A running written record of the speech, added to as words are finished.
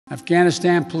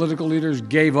Afghanistan political leaders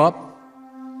gave up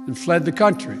and fled the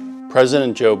country.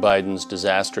 President Joe Biden's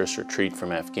disastrous retreat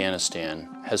from Afghanistan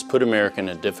has put America in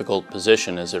a difficult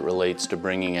position as it relates to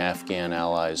bringing Afghan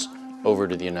allies over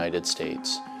to the United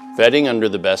States. Vetting under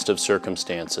the best of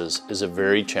circumstances is a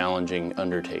very challenging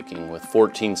undertaking, with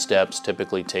 14 steps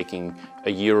typically taking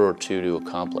a year or two to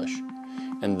accomplish.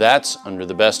 And that's under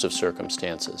the best of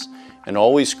circumstances. And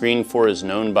all we screen for is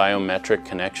known biometric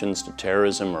connections to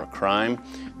terrorism or crime.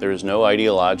 There is no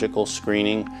ideological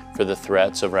screening for the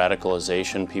threats of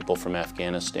radicalization people from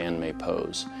Afghanistan may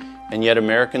pose. And yet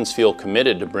Americans feel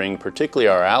committed to bring particularly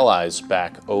our allies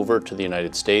back over to the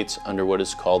United States under what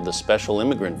is called the Special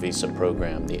Immigrant Visa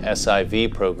Program, the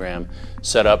SIV program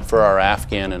set up for our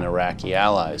Afghan and Iraqi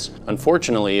allies.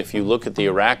 Unfortunately, if you look at the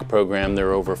Iraq program, there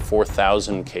are over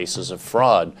 4,000 cases of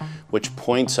fraud, which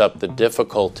points up the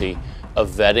difficulty of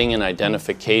vetting and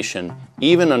identification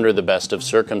even under the best of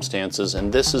circumstances,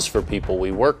 and this is for people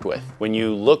we worked with. When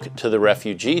you look to the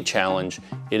refugee challenge,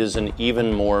 it is an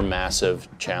even more massive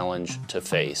challenge to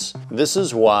face. This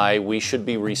is why we should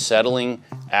be resettling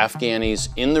Afghanis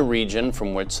in the region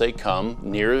from which they come,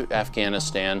 near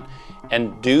Afghanistan,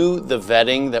 and do the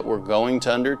vetting that we're going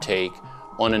to undertake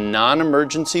on a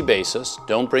non-emergency basis.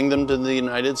 Don't bring them to the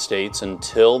United States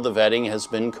until the vetting has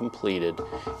been completed.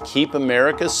 Keep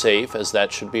America safe, as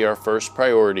that should be our first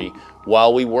priority,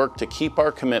 while we work to keep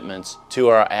our commitments to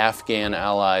our Afghan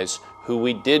allies who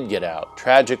we did get out.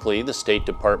 Tragically, the State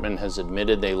Department has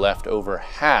admitted they left over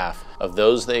half of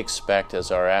those they expect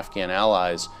as our Afghan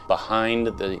allies behind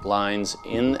the lines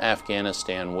in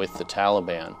Afghanistan with the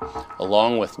Taliban,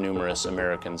 along with numerous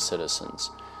American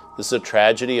citizens. This is a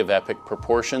tragedy of epic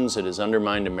proportions. It has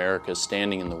undermined America's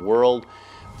standing in the world,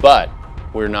 but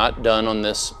we're not done on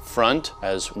this front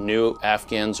as new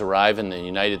Afghans arrive in the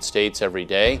United States every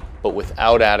day, but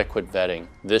without adequate vetting.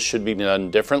 This should be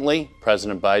done differently.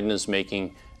 President Biden is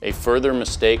making a further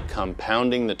mistake,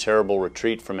 compounding the terrible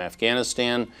retreat from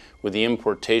Afghanistan with the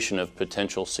importation of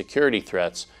potential security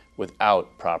threats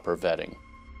without proper vetting.